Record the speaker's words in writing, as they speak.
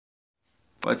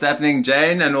What's happening,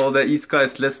 Jane, and all the East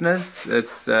Coast listeners?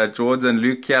 It's George and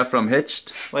Luke here from Hitched.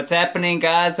 What's happening,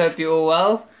 guys? Hope you're all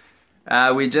well.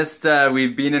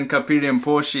 We've been in Kapiri and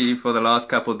Porshi for the last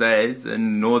couple of days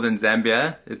in northern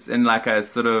Zambia. It's in like a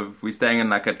we're staying in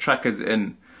like a trucker's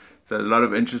inn. So a lot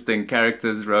of interesting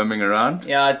characters roaming around.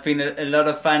 Yeah, it's been a lot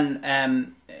of fun.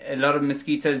 A lot of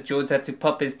mosquitoes. George had to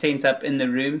pop his tent up in the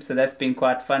room, so that's been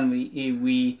quite fun.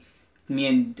 Me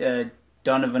and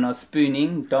Donovan are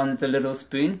spooning. Don's the little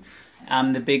spoon.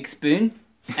 I'm the big spoon.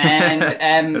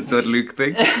 And that's what Luke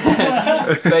thinks.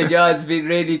 But yeah, it's been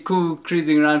really cool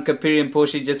cruising around Kapiri and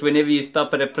Porshi. Just whenever you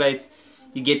stop at a place,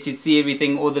 you get to see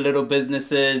everything, all the little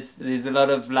businesses. There's a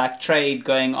lot of like trade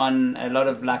going on, a lot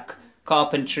of like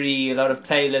carpentry, a lot of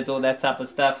tailors, all that type of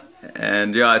stuff.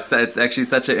 And yeah, it's actually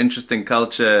such an interesting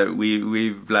culture.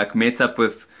 We've like met up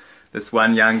with this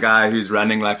one young guy who's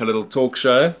running like a little talk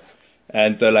show.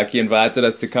 And so, like, he invited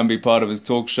us to come be part of his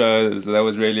talk show. So that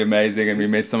was really amazing. And we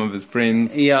met some of his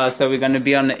friends. Yeah, so we're going to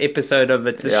be on an episode of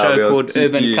it. It's a show called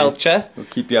Urban Culture. We'll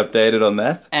keep you updated on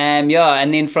that. And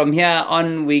then from here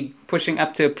on, we're pushing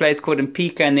up to a place called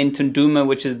Mpika and then Tunduma,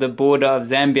 which is the border of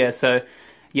Zambia. So,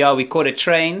 yeah, we caught a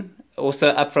train also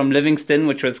up from Livingston,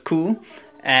 which was cool,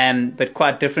 but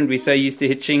quite different. We're so used to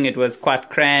hitching. It was quite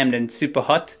crammed and super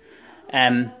hot.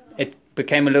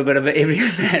 Became a little bit of an every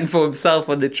man for himself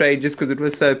on the train just because it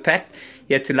was so packed.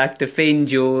 You had to like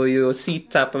defend your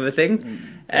seat type of a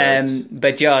thing.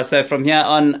 But yeah, so from here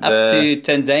on up to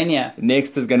Tanzania.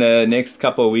 Next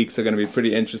couple of weeks are gonna be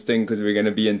pretty interesting because we're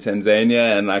gonna be in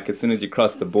Tanzania, and like as soon as you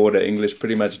cross the border, English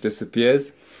pretty much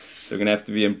disappears. So we're gonna have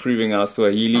to be improving our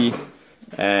Swahili.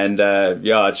 And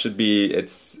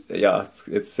it's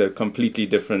a completely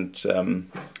different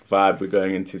vibe we're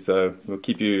going into, so we'll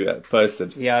keep you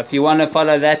posted. Yeah, if you want to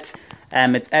follow that,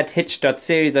 it's at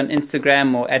hitch.series on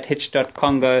Instagram or at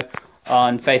hitch.congo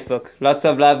on Facebook. Lots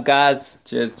of love, guys.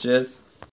 Cheers.